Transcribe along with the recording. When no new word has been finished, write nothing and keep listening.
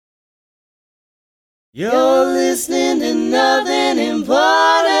You're listening to nothing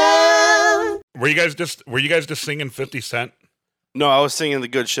important. Were you guys just singing 50 Cent? No, I was singing the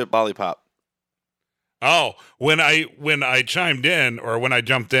good shit Lollipop. Oh, when I chimed in or when I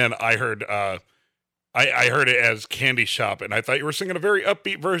jumped in, I heard I heard it as Candy Shop, and I thought you were singing a very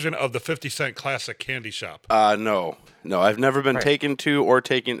upbeat version of the 50 Cent classic Candy Shop. No, I've never been taken to or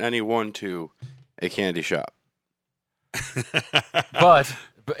taken anyone to a candy shop. But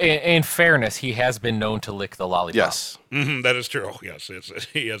in fairness, he has been known to lick the lollipop. Yes. Mm-hmm, that is true. Yes,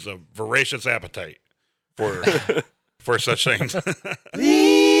 he has a voracious appetite for such things.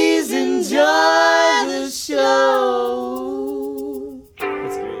 Please enjoy the show.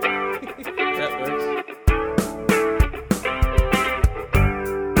 That's great. That works.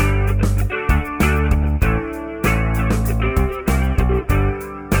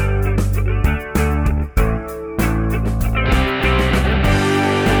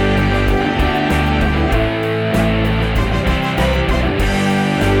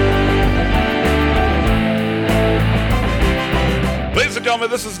 Ladies and gentlemen,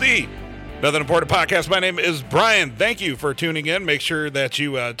 this is the Nothing Important Podcast. My name is Brian. Thank you for tuning in. Make sure that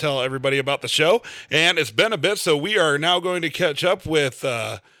you tell everybody about the show. And it's been a bit, so we are now going to catch up with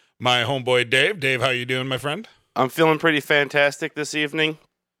my homeboy Dave. Dave, how you doing, my friend? I'm feeling pretty fantastic this evening.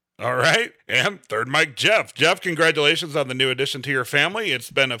 All right. And third mic, Jeff. Jeff, congratulations on the new addition to your family. It's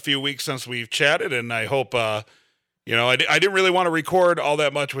been a few weeks since we've chatted, and I hope, I didn't really want to record all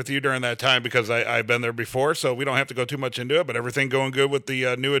that much with you during that time because I've been there before, so we don't have to go too much into it, but everything going good with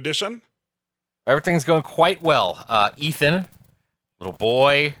the new addition? Everything's going quite well. Ethan, little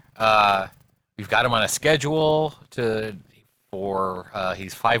boy, we've got him on a schedule for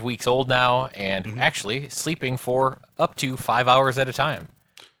he's 5 weeks old now, and actually sleeping for up to 5 hours at a time.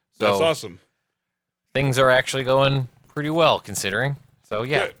 So That's awesome. Things are actually going pretty well considering. So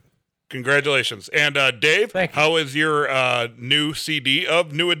yeah. Good. Congratulations. And Dave, Thank you. how is your new CD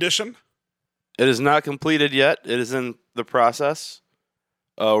of New Edition? It is not completed yet. It is in the process.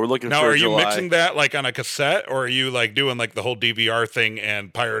 We're looking Now, for are you July. mixing that like on a cassette, or are you like doing like the whole DVR thing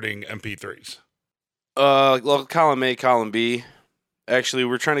and pirating MP3s? Well, column A, column B. Actually,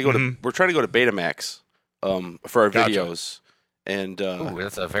 we're trying to go Mhm. to Betamax for our Gotcha. videos, and Ooh,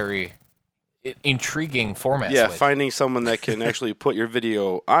 that's a very intriguing format. yeah, switch. finding someone that can actually put your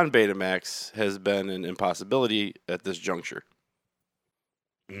video on Betamax has been an impossibility at this juncture.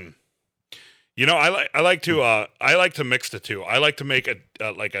 You know, I like to mix the two. I like to make a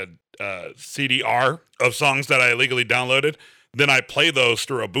CDR of songs that I illegally downloaded. Then I play those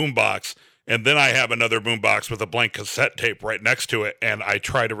through a boombox, and then I have another boombox with a blank cassette tape right next to it, and I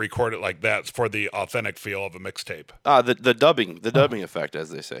try to record it like that for the authentic feel of a mixtape. The dubbing effect, as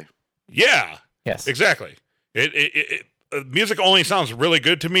they say. Yeah, Yes. exactly. Music only sounds really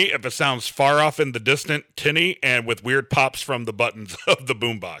good to me if it sounds far off in the distant, tinny, and with weird pops from the buttons of the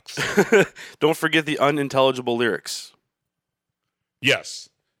boombox. Don't forget the unintelligible lyrics. Yes.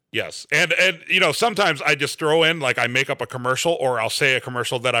 And sometimes I just throw in, like, I make up a commercial, or I'll say a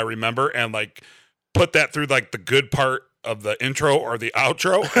commercial that I remember and, like, put that through, like, the good part of the intro or the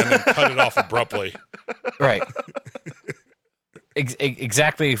outro and then cut it off abruptly. Right.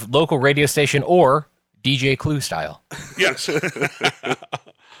 Exactly. Local radio station or DJ Clue style. Yes.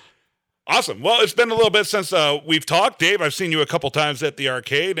 Awesome. Well, it's been a little bit since we've talked. Dave, I've seen you a couple times at the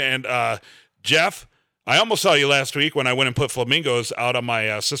arcade. And Jeff, I almost saw you last week when I went and put flamingos out on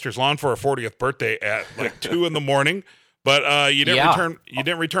my sister's lawn for her 40th birthday at like 2 a.m. But you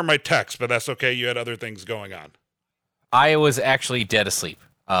didn't return my text, but that's okay. You had other things going on. I was actually dead asleep.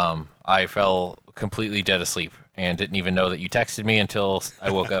 I fell completely dead asleep and didn't even know that you texted me until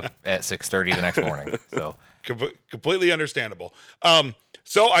I woke up at 6:30 the next morning. So Completely understandable.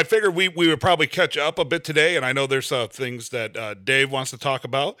 So I figured we would probably catch up a bit today, and I know there's things that Dave wants to talk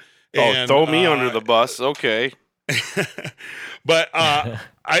about. And, throw me under the bus. Okay. But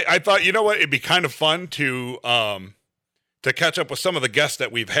I thought, you know what, it'd be kind of fun to catch up with some of the guests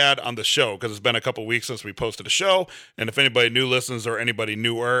that we've had on the show, because it's been a couple weeks since we posted a show. And if anybody new listens or anybody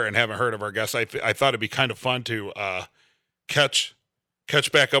newer and haven't heard of our guests, I thought it'd be kind of fun to catch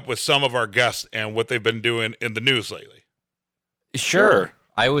back up with some of our guests and what they've been doing in the news lately. sure.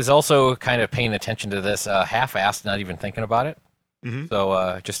 I was also kind of paying attention to this half-assed, not even thinking about it. Mhm.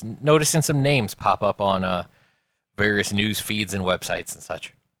 So just noticing some names pop up on various news feeds and websites and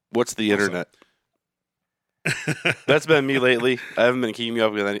such. What's the internet? That's been me lately. I haven't been keeping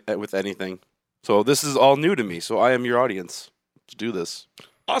up with anything. So this is all new to me. So I am your audience. Let's do this.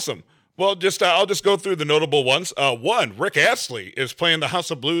 Awesome. Well, I'll just go through the notable ones. Rick Astley is playing the House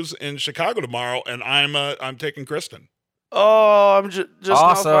of Blues in Chicago tomorrow, and I'm taking Kristen. Oh, I'm just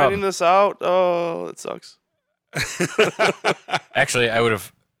Awesome. now finding this out. Oh, it sucks. Actually, I would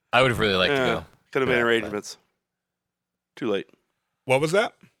have really liked to go. Could have Yeah, made but- arrangements. Too late. What was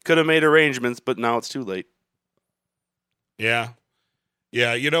that? Could have made arrangements, but now it's too late. Yeah.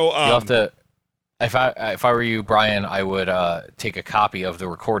 Yeah, you know, You'll have to. If I were you, Brian, I would take a copy of the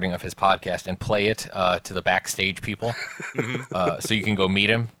recording of his podcast and play it to the backstage people, so you can go meet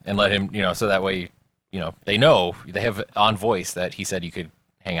him and let him, so that way, they know they have on voice that he said you could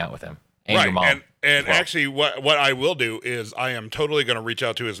hang out with him and your mom. And well. actually, what I will do is I am totally going to reach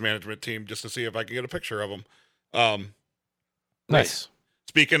out to his management team just to see if I can get a picture of him. Nice.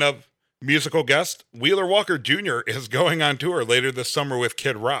 Speaking of musical guest, Wheeler Walker Jr. is going on tour later this summer with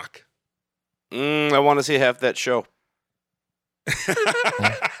Kid Rock. I want to see half that show.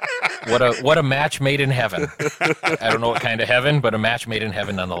 What a match made in heaven. I don't know what kind of heaven, but a match made in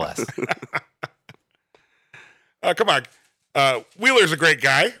heaven nonetheless. Come on. Wheeler's a great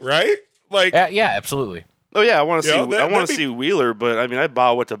guy, right? Like, Yeah, absolutely. Oh yeah, I want to see. Yeah, I want that'd to see Wheeler, but I mean, I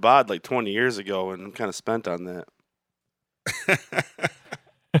bought what to bod like 20 years ago, and I'm kind of spent on that.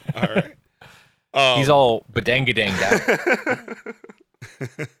 all right. He's all bedangadanged out.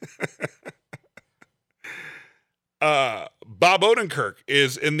 Bob Odenkirk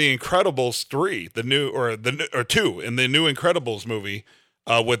is in The Incredibles 3, two in the new Incredibles movie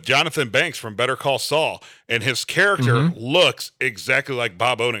with Jonathan Banks from Better Call Saul, and his character looks exactly like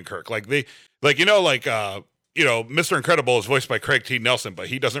Bob Odenkirk. Mr. Incredible is voiced by Craig T. Nelson, but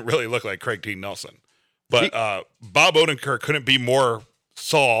he doesn't really look like Craig T. Nelson. But Bob Odenkirk couldn't be more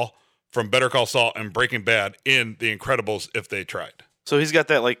Saul from Better Call Saul and Breaking Bad in The Incredibles if they tried. So he's got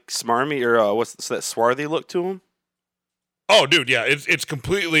that like smarmy or what's that swarthy look to him? Oh, dude, yeah, it's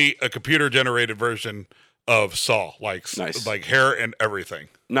completely a computer generated version of Saul, Nice. like hair and everything.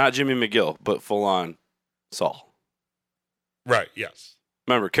 Not Jimmy McGill, but full on Saul. Right? Yes.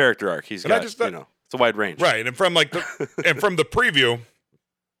 Remember character arc. He's And I got just thought- it's a wide range. Right, and from the preview,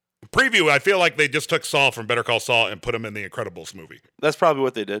 I feel like they just took Saul from Better Call Saul and put him in the Incredibles movie. That's probably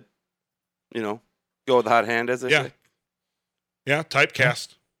what they did. Go with the hot hand, as they Yeah. say. Yeah,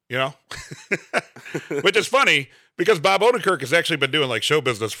 typecast. Which is funny because Bob Odenkirk has actually been doing like show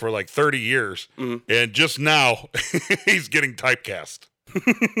business for like 30 years, and just now he's getting typecast.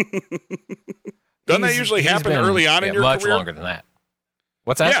 Doesn't that usually He's happen been- early on in your much career? longer than that.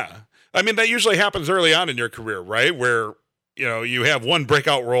 What's that? Yeah. I mean, that usually happens early on in your career, right? Where, you have one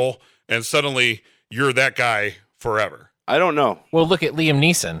breakout role and suddenly you're that guy forever. I don't know. Well, look at Liam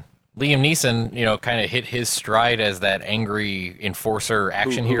Neeson. Liam Neeson, kind of hit his stride as that angry enforcer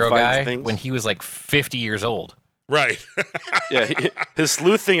action Who hero finds guy things? when he was like 50 years old. Right. Yeah, his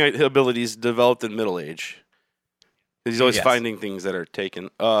sleuthing abilities developed in middle age. He's always Yes. finding things that are taken.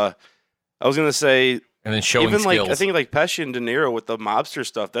 I was gonna say And then showing even skills. like I think like Pesci and De Niro with the mobster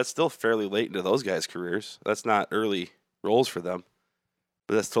stuff. That's still fairly late into those guys' careers. That's not early roles for them,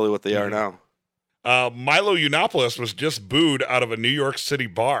 but that's totally what they are now. Milo Yiannopoulos was just booed out of a New York City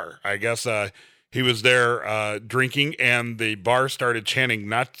bar. I guess he was there drinking, and the bar started chanting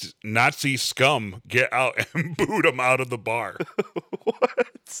Nazi scum, get out, and booed him out of the bar.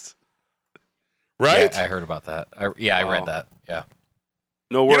 What? Right? Yeah, I heard about that. I Wow. read that. Yeah.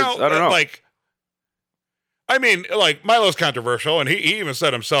 No words. I don't know. Milo's controversial, and he even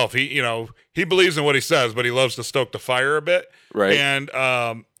said himself, he believes in what he says, but he loves to stoke the fire a bit. Right. And,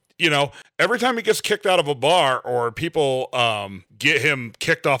 every time he gets kicked out of a bar or people get him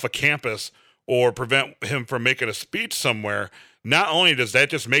kicked off a campus or prevent him from making a speech somewhere, not only does that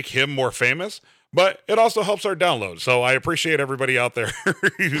just make him more famous, but it also helps our download. So I appreciate everybody out there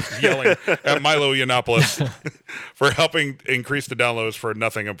who's yelling at Milo Yiannopoulos for helping increase the downloads for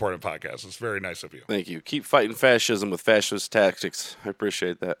Nothing Important Podcast. It's very nice of you. Thank you. Keep fighting fascism with fascist tactics. I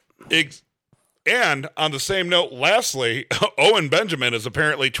appreciate that. And on the same note, lastly, Owen Benjamin is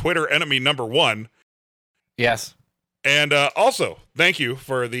apparently Twitter enemy number 1. Yes. And also, thank you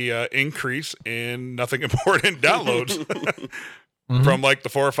for the increase in Nothing Important downloads from like the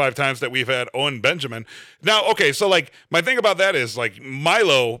 4 or 5 times that we've had Owen Benjamin. Now, okay, so like my thing about that is like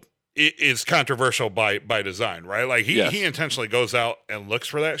Milo is controversial by design, right? Like he intentionally goes out and looks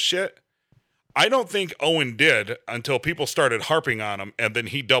for that shit. I don't think Owen did until people started harping on him, and then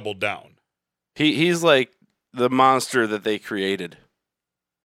he doubled down. He's like the monster that they created.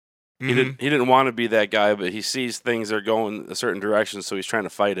 He didn't want to be that guy, but he sees things are going a certain direction, so he's trying to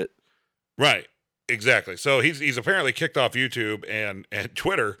fight it. Right. Exactly. So he's apparently kicked off YouTube and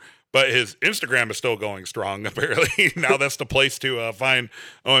Twitter, but his Instagram is still going strong. Apparently now that's the place to find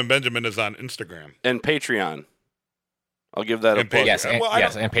Owen Benjamin is on Instagram And Patreon. I'll give that a And plug. Yes, and, Well, I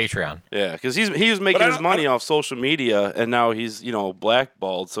yes, don't- and Patreon. Yeah, because he was making I his don't- money off social media, and now he's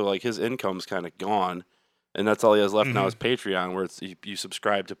blackballed. So like his income's kind of gone, and that's all he has left now is Patreon, where it's you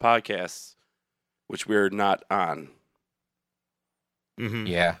subscribe to podcasts, which we're not on. Mhm.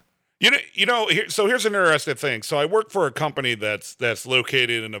 Yeah. So here's an interesting thing. So I work for a company that's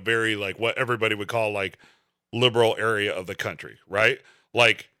located in a very like what everybody would call like liberal area of the country, right?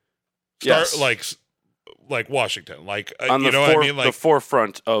 Like, Yes. like Washington, like On you the know what I mean, the like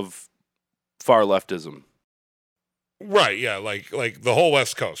forefront of far leftism. right, yeah, like the whole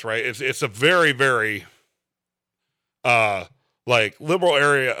West Coast, right? It's a very very like liberal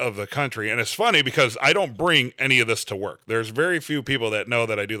area of the country, and it's funny because I don't bring any of this to work. There's very few people that know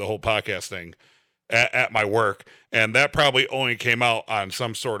that I do the whole podcast thing at my work, and that probably only came out on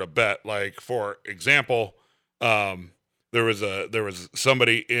some sort of bet. Like for example, there was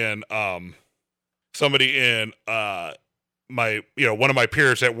somebody in my one of my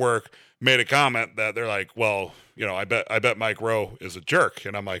peers at work made a comment that they're like, well, I bet Mike Rowe is a jerk,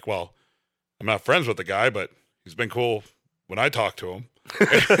 and I'm like, well, I'm not friends with the guy, but he's been cool when I talk to him.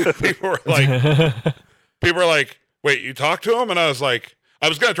 And people were like, wait, you talked to him? And I was like, I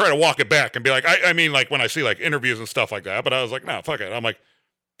was going to try to walk it back and be like, I mean, like when I see like interviews and stuff like that, but I was like, no, fuck it. I'm like,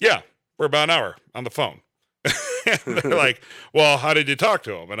 yeah, for about an hour on the phone. And they're like, well, how did you talk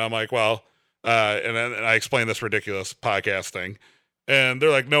to him? And I'm like, well, and then I explained this ridiculous podcast thing, and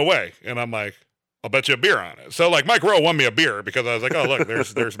they're like, no way. And I'm like, I'll bet you a beer on it. So like Mike Rowe won me a beer because I was like, oh, look,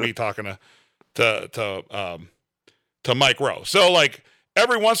 there's me talking to Mike Rowe. So like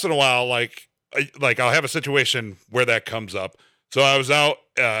every once in a while, like I'll have a situation where that comes up. So I was out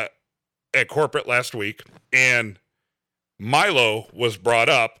at corporate last week, and Milo was brought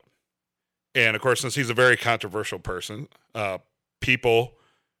up, and of course, since he's a very controversial person, people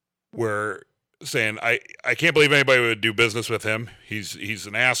were saying, I can't believe anybody would do business with him. He's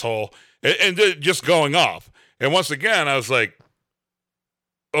an asshole, and just going off. And once again, I was like,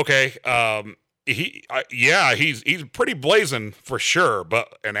 okay, he's pretty blazing for sure,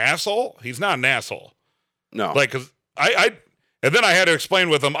 but an asshole? He's not an asshole. No, Like, cause and then I had to explain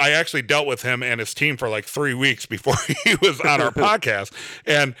with him, I actually dealt with him and his team for like 3 weeks before he was on our podcast.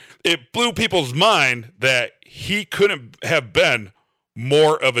 And it blew people's mind that he couldn't have been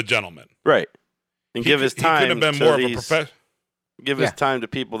more of a gentleman. right, and give his time. He couldn't have been to more of a these- professional. Give his time to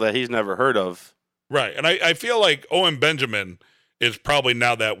people that he's never heard of. Right. And I feel like Owen Benjamin is probably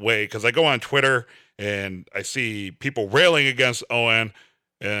now that way, because I go on Twitter and I see people railing against Owen,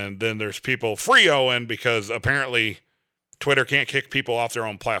 and then there's people free Owen because apparently Twitter can't kick people off their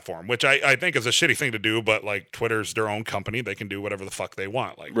own platform, which I think is a shitty thing to do, but like Twitter's their own company. They can do whatever the fuck they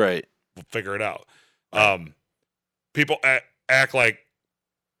want. Like, Right. we'll figure it out. People act like,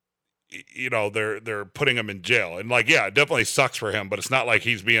 they're putting him in jail, and like, yeah, it definitely sucks for him, but it's not like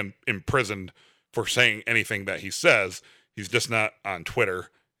he's being imprisoned for saying anything that he says. He's just not on Twitter,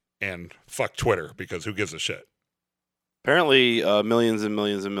 and fuck Twitter, because who gives a shit? Apparently, millions and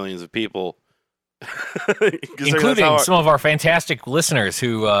millions and millions of people, Including some of our fantastic listeners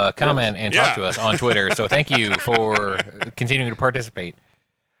who comment and talk Yeah. to us on Twitter. So thank you for continuing to participate.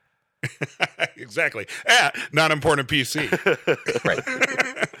 Exactly. Not important PC.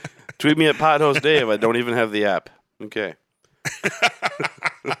 Right. Tweet me at Pothost Dave. I don't even have the app. Okay.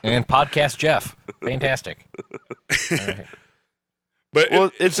 And Podcast Jeff. Fantastic. All right. But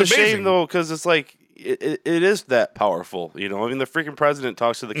Well, it's a amazing. shame though, because it's like it is that powerful. I mean, the freaking president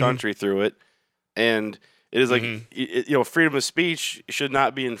talks to the country through it, and it is like freedom of speech should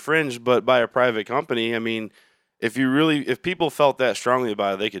not be infringed, but by a private company. I mean, if people felt that strongly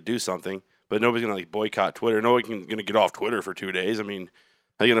about it, they could do something. But nobody's gonna like boycott Twitter. Nobody's gonna get off Twitter for 2 days. I mean,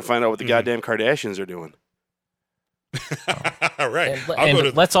 how are you gonna find out what the goddamn Kardashians are doing? All right.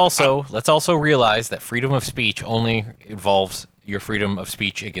 And let's also realize that freedom of speech only involves your freedom of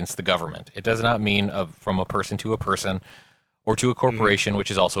speech against the government. It does not mean from a person to a person or to a corporation, which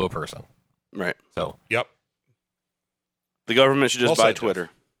is also a person. Right. So Yep. The government should just Well buy said, Jeff. Twitter.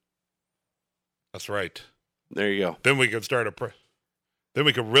 That's right. There you go. Then we could then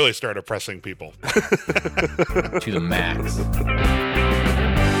we could really start oppressing people. to the max.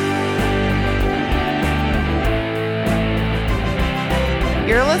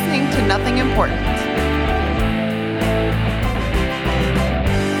 You're listening to Nothing Important.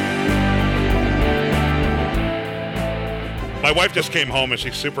 My wife just came home and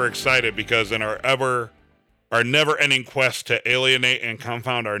she's super excited because in our never-ending quest to alienate and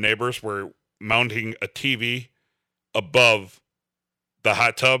confound our neighbors, we're mounting a TV above the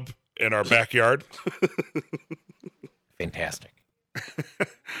hot tub in our backyard. Fantastic.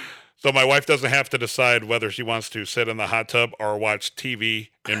 So my wife doesn't have to decide whether she wants to sit in the hot tub or watch TV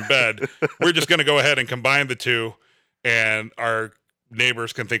in bed. We're just going to go ahead and combine the two, and our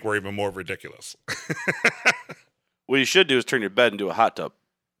neighbors can think we're even more ridiculous. What you should do is turn your bed into a hot tub.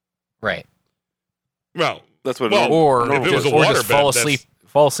 Right. Well, That's what. Well, Or, if it was a or water just bed,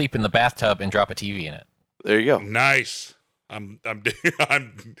 fall asleep in the bathtub and drop a TV in it. There you go. nice. I'm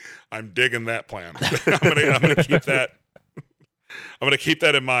digging that plan. I'm gonna keep that. I'm gonna keep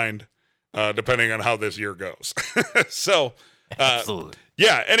that in mind, depending on how this year goes. So, Absolutely.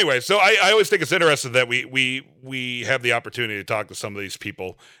 yeah. Anyway, so I always think it's interesting that we have the opportunity to talk to some of these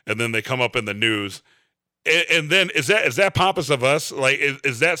people, and then they come up in the news. And then is that pompous of us? Like,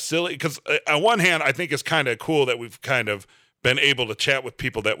 is that silly? Because on one hand, I think it's kind of cool that we've kind of been able to chat with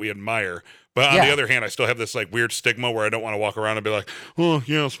people that we admire. But on the other hand, I still have this like weird stigma where I don't want to walk around and be like, oh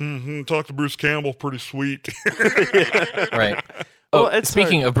yes, talk to Bruce Campbell, pretty sweet. Right. Well, Oh, it's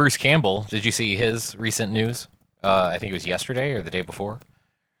speaking of Bruce Campbell, did you see his recent news? I think it was yesterday or the day before.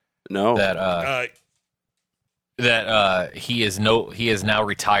 No. That he is now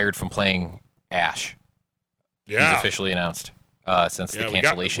retired from playing Ash. He's Yeah, officially announced since the we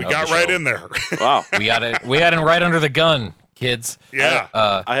cancellation. got of the right show. in there. Wow. We got it right under the gun, kids. Yeah.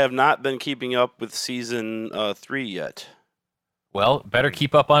 I have not been keeping up with season 3 yet. Well, better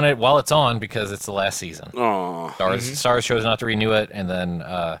keep up on it while it's on because it's the last season. Oh. Stars chose not to renew it, and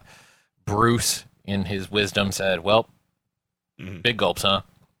then Bruce, in his wisdom, said, "Well, big gulps, huh?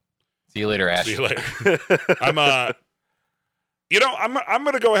 See you later, Ash." See you later. I'm I'm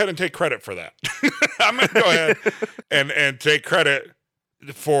going to go ahead and take credit for that. I'm going to go ahead and take credit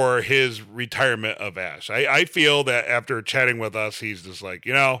for his retirement of Ash. I feel that after chatting with us, he's just like,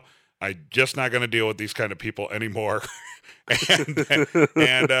 I'm just not going to deal with these kind of people anymore. and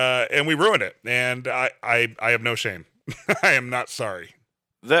we ruined it. And I have no shame. I am not sorry.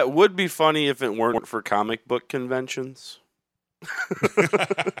 That would be funny if it weren't for comic book conventions.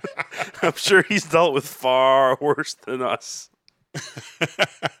 I'm sure he's dealt with far worse than us.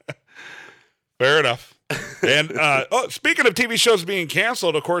 Fair enough. And speaking of TV shows being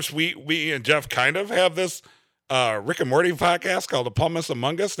canceled, of course, we and Jeff kind of have this Rick and Morty podcast called Upon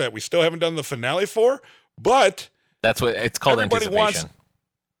Among Us that we still haven't done the finale for, but That's what it's called. Anticipation.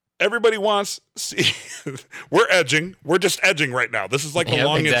 Everybody wants. See, we're edging. We're just edging right now. This is like the Yep,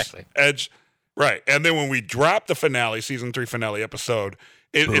 longest exactly. edge, right? And then when we drop the finale, season 3 finale episode,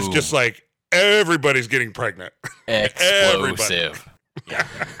 it's Boom. just like everybody's getting pregnant. Explosive.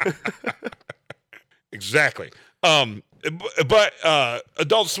 Exactly. But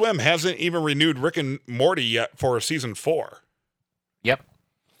Adult Swim hasn't even renewed Rick and Morty yet for season 4. Yep.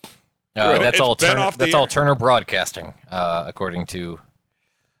 Right. That's It's all. been Turner, off the that's all air. Turner Broadcasting, according to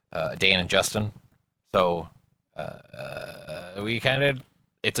Dan and Justin. So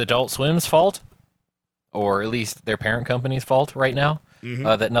it's Adult Swim's fault, or at least their parent company's fault right now,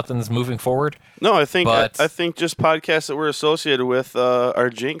 that nothing's moving forward. No, I think But- I think just podcasts that we're associated with are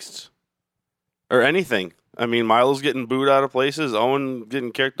jinxed, or anything. I mean, Milo's getting booed out of places. Owen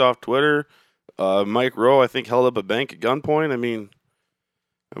getting kicked off Twitter. Mike Rowe, I think, held up a bank at gunpoint. I mean,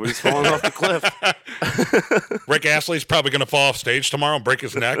 everybody's falling off the cliff. Rick Astley's probably going to fall off stage tomorrow and break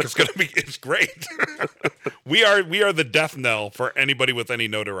his neck. It's great. we are the death knell for anybody with any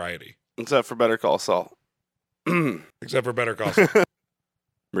notoriety, Except for Better Call Saul. except for Better Call Saul.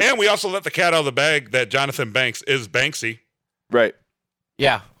 And we also let the cat out of the bag that Jonathan Banks is Banksy. Right.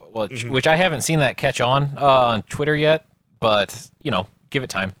 Yeah, well, which I haven't seen that catch on Twitter yet, but give it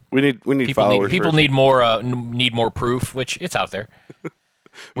time. We need People followers. need first. need more proof, which it's out there.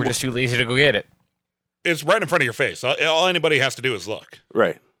 We're just too lazy to go get it. It's right in front of your face. All anybody has to do is look.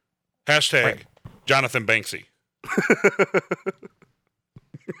 Right. Hashtag Right. Jonathan Banksy.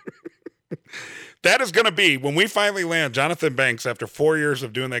 That is going to be when we finally land Jonathan Banks after 4 years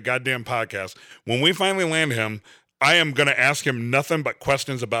of doing that goddamn podcast. When we finally land him, I am going to ask him nothing but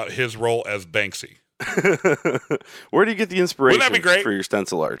questions about his role as Banksy. Where do you get the inspiration Wouldn't that be great? for your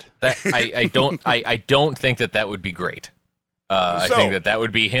stencil art? That I don't think that would be great. I So- think that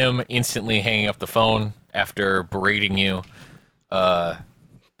would be him instantly hanging up the phone after berating you for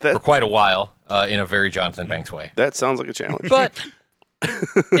quite a while in a very Jonathan Banks way. That sounds like a challenge. But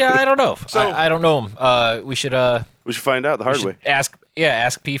yeah, I don't know. I don't know him. We should We should find out the hard way. ask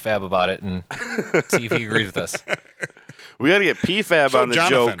PFAB about it and see if he agrees with us. We got to get PFAB So, on the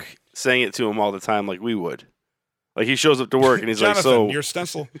Jonathan. joke, saying it to him all the time like we would. Like he shows up to work and he's Jonathan, like, "So your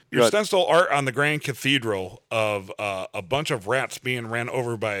stencil Go ahead. stencil art on the Grand Cathedral of a bunch of rats being ran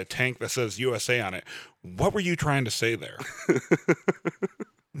over by a tank that says USA on it. What were you trying to say there?"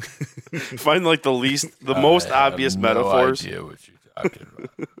 find like the most obvious metaphors." No idea what you're talking about.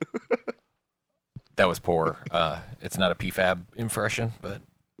 That was poor. It's not a PFAB impression, but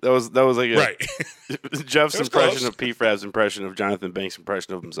That was like Right. Jeff's It was impression close. of PFAB's impression of Jonathan Banks'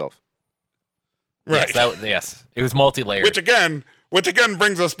 impression of himself. Right. yes, it was multi-layered. Which again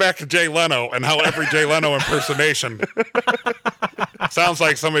brings us back to Jay Leno and how every Jay Leno impersonation sounds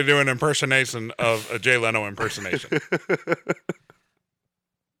like somebody doing an impersonation of a Jay Leno impersonation.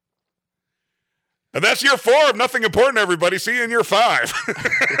 And that's year 4 of Nothing Important, everybody. See you in year 5.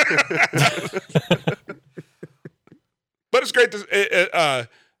 But it's great to.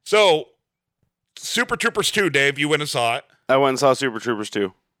 So, Super Troopers 2, Dave, you went and saw it. I went and saw Super Troopers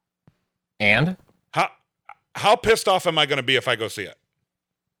 2. And How pissed off am I going to be if I go see it?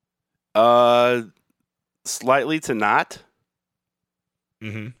 Slightly to not.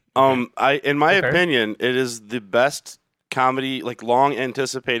 Mm-hmm. In my Okay. opinion, it is the best comedy, like long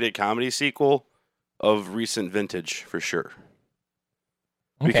anticipated comedy sequel of recent vintage for sure.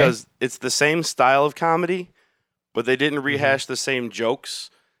 okay. Because it's the same style of comedy, but they didn't rehash the same jokes.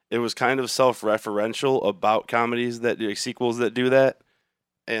 It was kind of self-referential about comedies that do sequels that do that.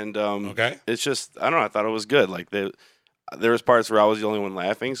 And Okay. it's just I don't know. I thought it was good. Like there was parts where I was the only one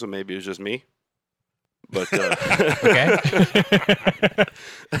laughing, so maybe it was just me. But Okay.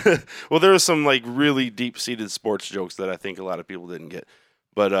 well, there was some like really deep-seated sports jokes that I think a lot of people didn't get.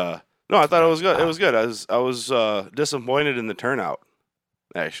 But no, I thought it was good. It was good. I was disappointed in the turnout,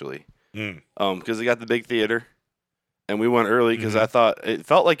 actually, because they got the big theater, and we went early because I thought it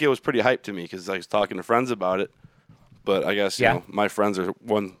felt like it was pretty hyped to me because I was talking to friends about it. But I guess you know my friends are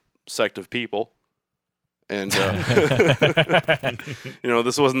one sect of people, and you know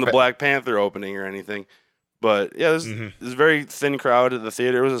this wasn't the Black Panther opening or anything. But yeah, this is a very thin crowd at the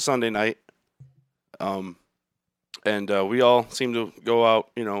theater. It was a Sunday night, and we all seemed to go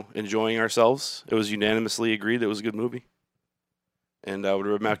out, you know, enjoying ourselves. It was unanimously agreed that it was a good movie, and I would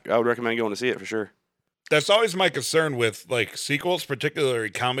recommend going to see it for sure. That's always my concern with like sequels,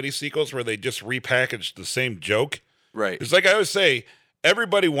 particularly comedy sequels, where they just repackage the same joke. Right. It's like I always say,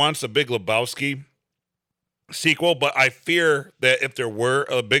 everybody wants a Big Lebowski sequel, but I fear that if there were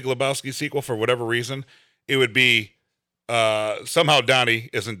a Big Lebowski sequel for whatever reason, it would be somehow Donnie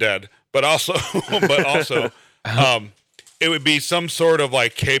isn't dead, but also it would be some sort of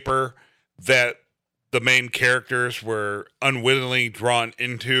like caper that the main characters were unwittingly drawn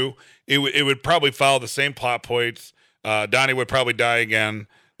into. It would probably follow the same plot points. Donnie would probably die again.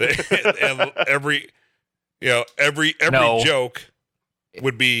 every No. joke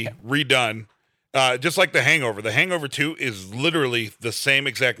would be redone. Just like The Hangover. The Hangover 2 is literally the same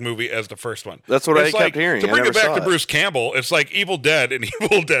exact movie as the first one. That's what I It's kept like, hearing. To I bring it never back saw to it. Bruce Campbell, it's like Evil Dead and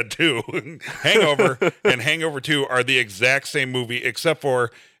Evil Dead 2. Hangover and Hangover 2 are the exact same movie, except for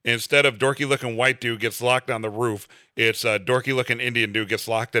instead of dorky-looking white dude gets locked on the roof, it's a dorky-looking Indian dude gets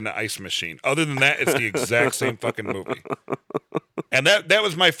locked in an ice machine. Other than that, it's the exact same fucking movie. And that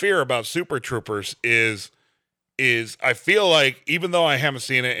was my fear about Super Troopers is I feel like even though I haven't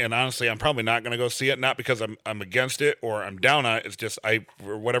seen it, and honestly I'm probably not going to go see it, not because I'm against it or I'm down on it, it's just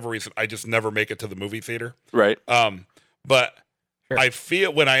for whatever reason I just never make it to the movie theater. Right. But Sure. I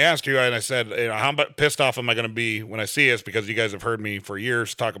feel when I asked you and I said, you know, how pissed off am I going to be when I see it? It's because you guys have heard me for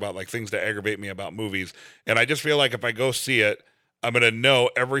years talk about like things that aggravate me about movies, and I just feel like if I go see it, I'm going to know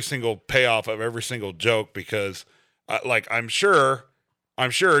every single payoff of every single joke because, like I'm sure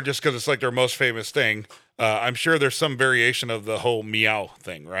just because it's like their most famous thing. I'm sure there's some variation of the whole meow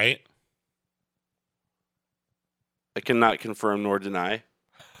thing, right? I cannot confirm nor deny.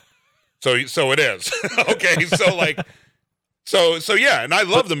 So it is. Okay, so like, so yeah, and I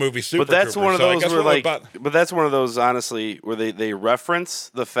love the movie Super But that's Troopers, one of so I those guess where we're like, about- but that's one of those honestly where they reference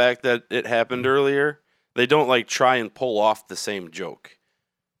the fact that it happened earlier. They don't like try and pull off the same joke.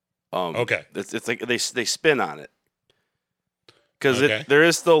 Okay. It's like they spin on it because Okay. there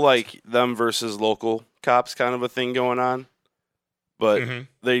is still like them versus local cops kind of a thing going on, but Mhm.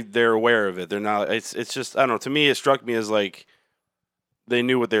 they're aware of it. They're not. It's just I don't know. To me, it struck me as like they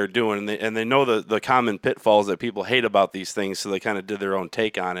knew what they were doing, and they know the common pitfalls that people hate about these things, so they kind of did their own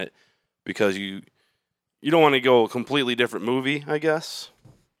take on it because you don't want to go a completely different movie, I guess.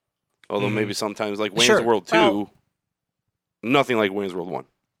 Although Mhm. maybe sometimes like Wayne's Sure. World 2, Well- nothing like Wayne's World 1.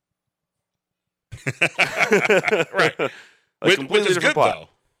 Right. A which completely is different good plot. though.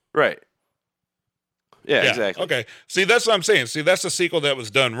 Right. Yeah, exactly. Okay. See, that's what I'm saying. See, that's the sequel that was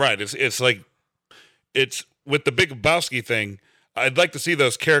done right. It's like it's with the Big Lebowski thing. I'd like to see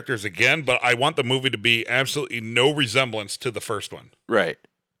those characters again, but I want the movie to be absolutely no resemblance to the first one. Right.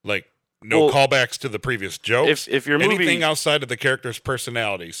 Like no Well, callbacks to the previous jokes. If your movie anything outside of the characters'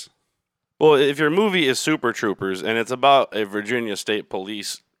 personalities. Well, if your movie is Super Troopers and it's about a Virginia State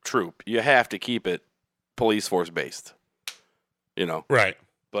Police troop, you have to keep it police force based. Right.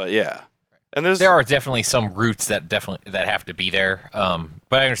 But yeah, and there are definitely some roots that have to be there.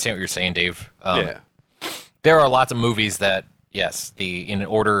 But I understand what you're saying, Dave. yeah, There are lots of movies that, yes, the in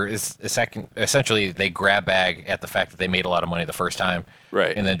order is essentially they grab bag at the fact that they made a lot of money the first time,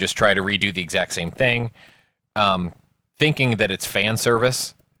 right, and then just try to redo the exact same thing, thinking that it's fan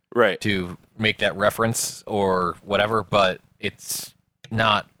service right. to make that reference or whatever, but it's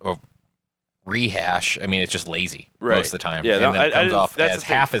not a rehash. I mean, it's just lazy Right. most of the time. Yeah, and no, then I it comes didn't- off that's as the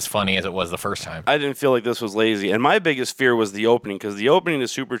thing. half as funny as it was the first time. I didn't feel like this was lazy, and my biggest fear was the opening because the opening to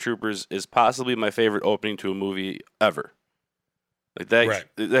Super Troopers is possibly my favorite opening to a movie ever. Like that, Right.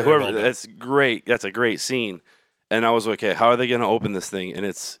 whoever, Very well done. that's great. That's a great scene, and I was like, okay, how are they going to open this thing? And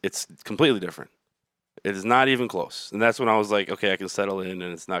it's completely different. It is not even close, and that's when I was like, okay, I can settle in,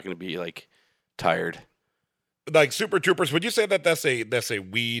 and it's not going to be like tired. Like Super Troopers, would you say that that's a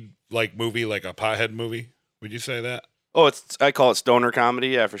weed like movie, like a pothead movie? Would you say that? Oh, I call it stoner comedy,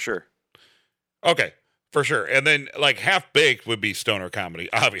 yeah, for sure. Okay, for sure. And then like Half Baked would be stoner comedy,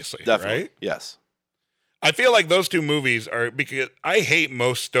 obviously, Definitely, right? yes. I feel like those two movies are because I hate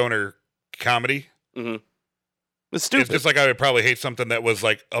most stoner comedy. It's It's stupid, just like I would probably hate something that was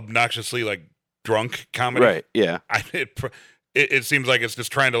like obnoxiously like drunk comedy. right? Yeah, It seems like it's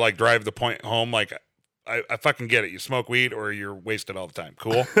just trying to like drive the point home. Like I fucking get it. You smoke weed or you're wasted all the time.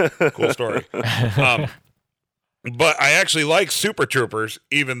 Cool, cool story. But I actually like Super Troopers,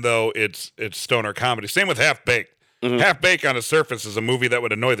 even though it's stoner comedy. Same with Half Baked. Mhm. Half Baked on the surface is a movie that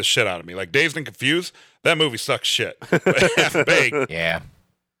would annoy the shit out of me. Like Dazed and Confused, that movie sucks shit. But Half Baked, Yeah.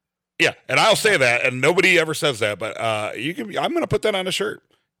 yeah, and I'll say that, and nobody ever says that, but you can. I'm gonna put that on a shirt.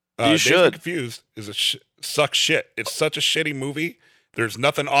 You Dazed should. and Confused is sucks shit. It's such a shitty movie. There's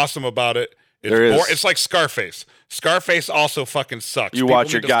nothing awesome about it. It's There is. It's like Scarface. Scarface also fucking sucks. You People watch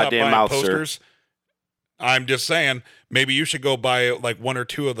need your to stop goddamn buying mouth, sir. posters. I'm just saying, maybe you should go buy like one or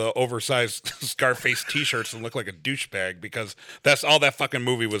two of the oversized Scarface T-shirts and look like a douchebag because that's all that fucking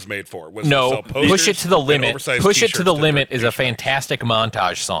movie was made for. Was to No, sell Push It posters to the and Limit. oversized Push It to T-shirts the to Limit look is a douchebag. fantastic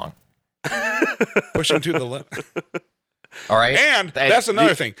montage song. Pushing to the limit. All right? And that's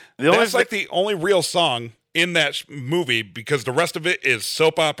another thing. the only That's like the only real song in that movie because the rest of it is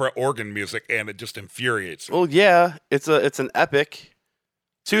soap opera organ music, and it just infuriates me. Well, yeah, it's an epic.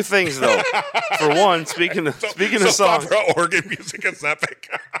 Two things though. For one, speaking of Soap songs, opera organ music is epic.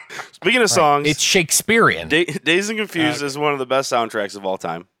 speaking of songs, It's Shakespearean. Dazed and Confused is one of the best soundtracks of all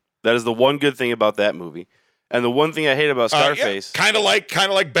time. That is the one good thing about that movie, and the one thing I hate about Scarface. kind of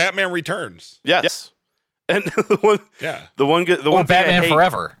like Batman Returns. Yes, and the one or one thing I Batman hate-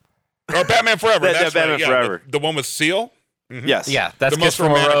 Forever. Or Batman Forever. Yeah, That's Batman right. Yeah, Forever. The one with Seal. Yes, Yeah, that's The Kiss most from a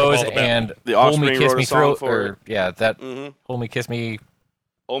romantic of all Rose the Batman. and The Hold Me, Offspring Kiss wrote a Me song Through. for Or, yeah, that Mhm. Hold Me, Kiss Me.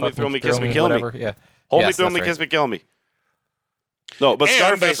 Hold me, Fuck throw me, kiss throw me, kill me. whatever. Yeah. Hold me, Yes, throw that's me, right. kiss me, kill me. No, but And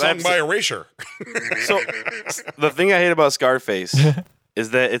Scarface. that song by Erasure. So the thing I hate about Scarface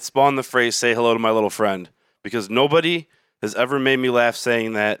is that it spawned the phrase "say hello to my little friend" because nobody has ever made me laugh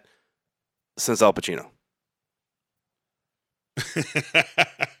saying that since Al Pacino.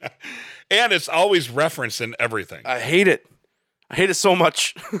 And it's always referenced in everything. I hate it. I hate it so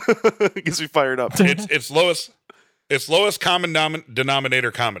much. It gets me fired up. It's lowest common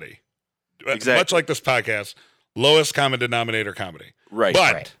denominator comedy. Exactly. Much like this podcast, lowest common denominator comedy. Right.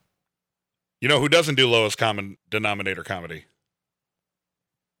 But Right. you know who doesn't do lowest common denominator comedy?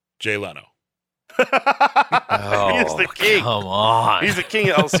 Jay Leno. Oh, He's the king. Come on. He's the king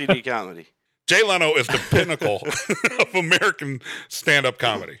of LCD comedy. Jay Leno is the pinnacle of American stand-up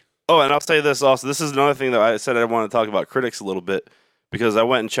comedy. Oh, and I'll say this also. This is another thing that I said I want to talk about critics a little bit because I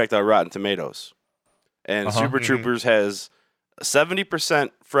went and checked out Rotten Tomatoes. And Super Mhm. Troopers has a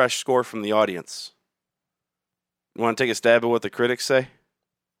 70% fresh score from the audience. You want to take a stab at what the critics say?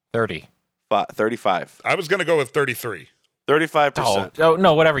 30. 35. I was going to go with 33. 35%. Oh,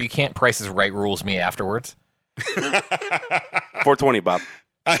 no, whatever. You can't Price is Right rules me afterwards. 420, Bob.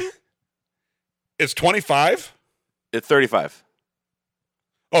 It's 25? It's 35.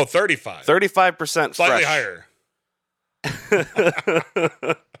 Oh, 35. 35% Slightly fresh. higher.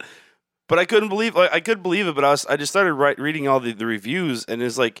 But I couldn't believe I couldn't believe it, but I just started reading all the reviews and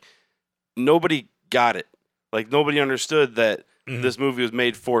it's like nobody got it. Like nobody understood that Mhm. this movie was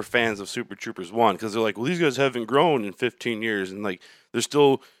made for fans of Super Troopers 1 because they're like, well, these guys haven't grown in 15 years and like they're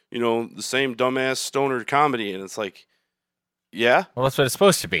still, the same dumbass stoner comedy and it's like, yeah, Well, that's what it's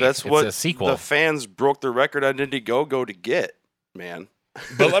supposed to be. that's it's what a sequel. the fans broke the record on Indiegogo to get, man.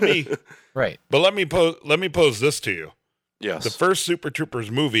 But let me Right. pose this to you. Yes. The first Super Troopers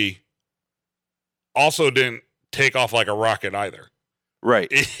movie also didn't take off like a rocket either. Right.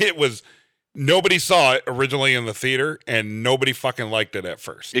 It was nobody saw it originally in the theater, and nobody fucking liked it at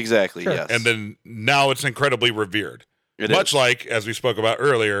first. Exactly. Sure. Yes. And then now it's incredibly revered. It Much is. like, as we spoke about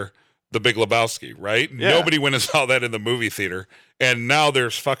earlier, The Big Lebowski, right? Yeah. Nobody went and saw that in the movie theater, and now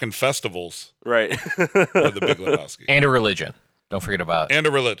there's fucking festivals right. for The Big Lebowski. And a religion. Don't forget about And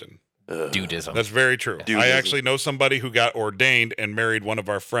a religion. dudism. That's very true. Dudism. I actually know somebody who got ordained and married one of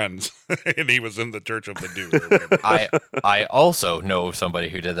our friends, and he was in the Church of the Dude. Or whatever. I also know somebody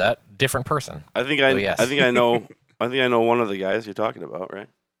who did that. Different person. I think yes. I think I know one of the guys you're talking about, right?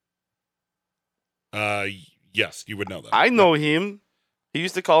 Yes, you would know that. I know him. He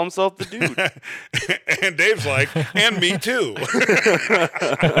used to call himself the Dude. And Dave's like, and me too.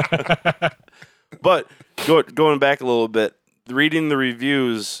 But going back a little bit, reading the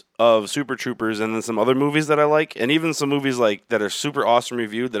reviews of Super Troopers and then some other movies that I like, and even some movies like that are super awesome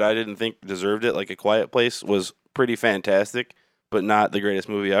reviewed that I didn't think deserved it, like A Quiet Place was pretty fantastic, but not the greatest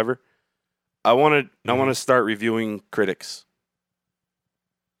movie ever. I want to start reviewing critics.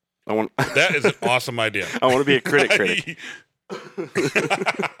 That is an awesome idea. I want to be a critic.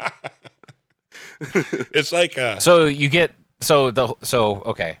 It's like okay.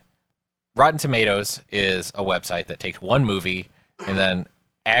 Rotten Tomatoes is a website that takes one movie and then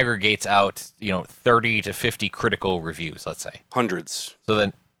aggregates out, 30 to 50 critical reviews, let's say. Hundreds. So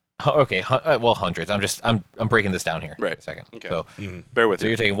then, okay, hundreds. I'm breaking this down here. Right. A second. Okay. So, Bear with so me.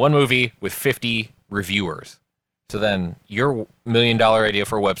 you're taking one movie with 50 reviewers. So then your $1 million idea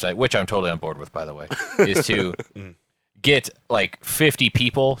for a website, which I'm totally on board with, by the way, is to get like 50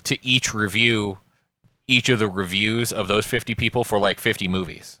 people to each review each of the reviews of those 50 people for like 50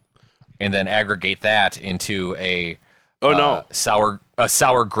 movies. And then aggregate that into a sour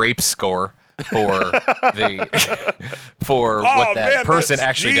grape score for what that person that's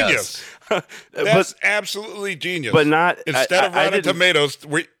actually genius. does. That's absolutely genius. But not instead of Rotten Tomatoes.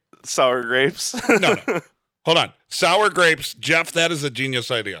 Sour grapes. No. Hold on. Sour grapes, Jeff. That is a genius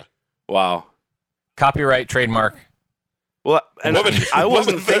idea. Wow. Copyright, trademark. Well, and I what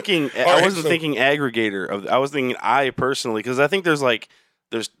wasn't was that? thinking. All I right, wasn't so- thinking aggregator. I was thinking I personally, because I think there's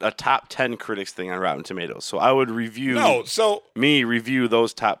a top 10 critics thing on Rotten Tomatoes. So I would review. Review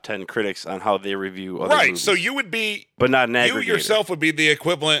those top 10 critics on how they review other Right. movies. So you would be, but not an aggregator. you yourself would be the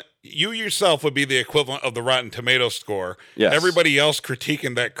equivalent. You yourself would be the equivalent of the Rotten Tomatoes score. Yes. Everybody else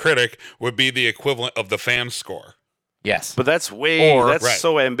critiquing that critic would be the equivalent of the fan score. Yes. But that's Right.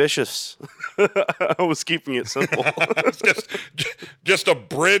 so ambitious. I was keeping it simple. It's just a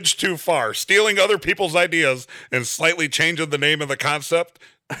bridge too far. Stealing other people's ideas and slightly changing the name of the concept.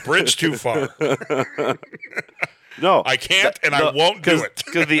 Bridge too far. No, I can't, I won't do it.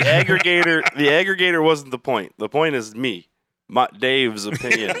 Because the aggregator wasn't the point. The point is me, Dave's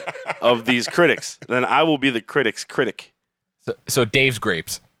opinion of these critics. Then I will be the critic's critic. So Dave's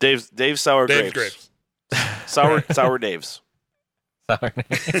grapes. Dave's sour Dave's grapes. grapes. Sour Dave's. Sorry.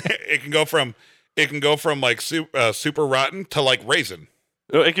 It can go from like super rotten to like raisin.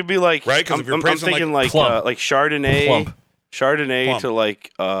 No, it could be like Right, 'cause if you're I'm praising, thinking like, like plump. Chardonnay, Plump. Plump. to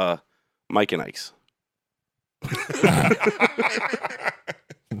like Mike and Ike's.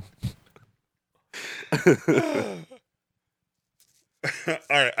 All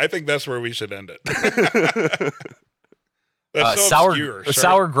right, I think that's where we should end it. That's so obscure.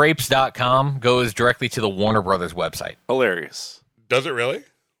 Sourgrapes.com goes directly to the Warner Brothers website. Hilarious. Does it really?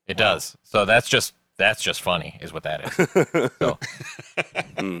 It does. So that's just funny, is what that is. So,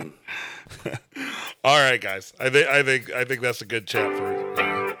 All right, guys. I think that's a good chat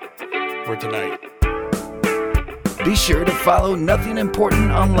for tonight. Be sure to follow Nothing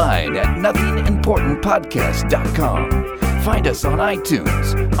Important online at nothingimportantpodcast.com. Find us on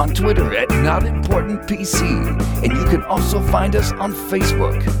iTunes, on Twitter at NotImportantPC, and you can also find us on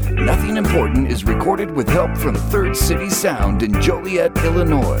Facebook. Nothing Important is recorded with help from Third City Sound in Joliet,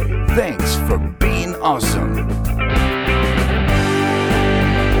 Illinois. Thanks for being awesome.